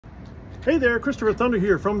Hey there, Christopher Thunder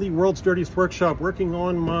here from the world's dirtiest workshop, working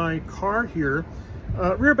on my car here.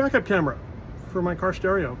 Rear backup camera for my car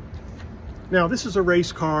stereo. Now this is a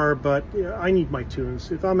race car, but I need my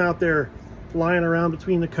tunes. If I'm out there flying around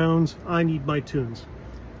between the cones, I need my tunes.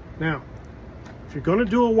 Now, if you're going to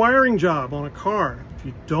do a wiring job on a car, if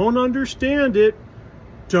you don't understand it,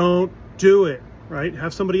 don't do it, right?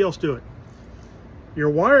 Have somebody else do it.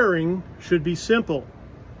 Your wiring should be simple.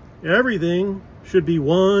 Everything should be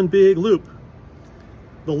one big loop.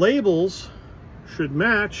 The labels should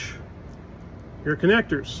match your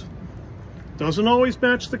connectors. Doesn't always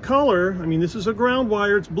match the color. I mean, this is a ground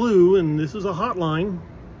wire, it's blue, and this is a hot line,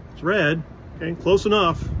 it's red. Okay, close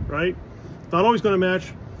enough, right? Not always going to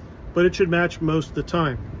match, but it should match most of the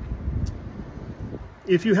time.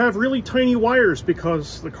 If you have really tiny wires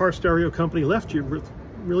because the car stereo company left you with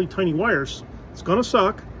really tiny wires, it's going to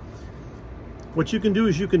suck. What you can do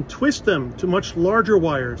is you can twist them to much larger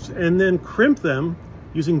wires and then crimp them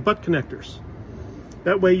using butt connectors.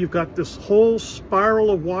 That way you've got this whole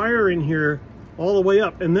spiral of wire in here all the way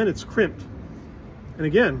up, and then it's crimped. And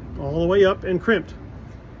again, all the way up and crimped.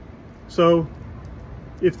 So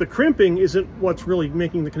if the crimping isn't what's really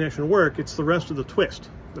making the connection work, it's the rest of the twist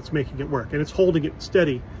that's making it work, and it's holding it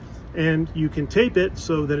steady. And you can tape it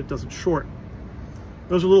so that it doesn't short.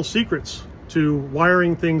 Those are little secrets to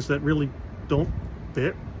wiring things that really don't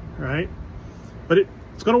fit, right? But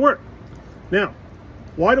it's going to work. Now,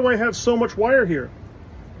 why do I have so much wire here?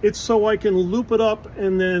 It's so I can loop it up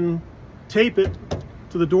and then tape it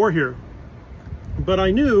to the door here. But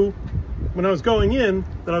I knew when I was going in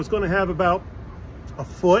that I was going to have about a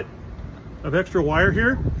foot of extra wire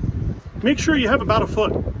here. Make sure you have about a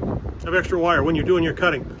foot of extra wire when you're doing your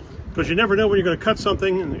cutting, because you never know when you're going to cut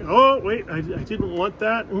something and, oh wait, I didn't want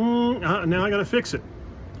that, now I got to fix it,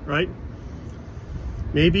 right?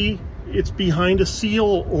 Maybe it's behind a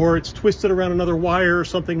seal or it's twisted around another wire or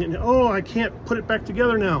something, and oh, I can't put it back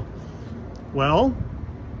together now. Well,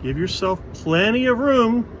 give yourself plenty of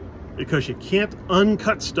room, because you can't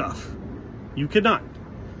uncut stuff. You cannot.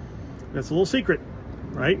 That's a little secret,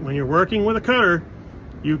 right? When you're working with a cutter,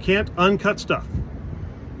 you can't uncut stuff.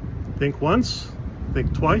 Think once,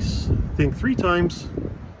 think twice, think 3 times,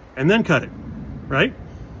 and then cut it, right?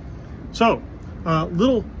 So,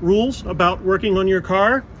 little rules about working on your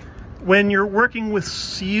car. When you're working with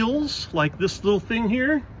seals, like this little thing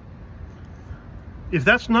here, if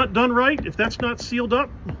that's not done right, if that's not sealed up,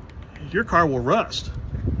 your car will rust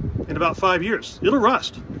in about 5 years. It'll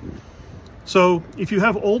rust. So if you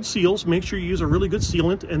have old seals, make sure you use a really good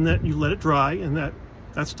sealant and that you let it dry and that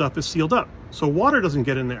stuff is sealed up so water doesn't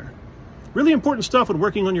get in there. Really important stuff when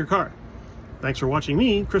working on your car. Thanks for watching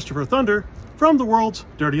me, Christopher Thunder, from the world's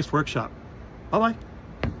dirtiest workshop. Bye-bye.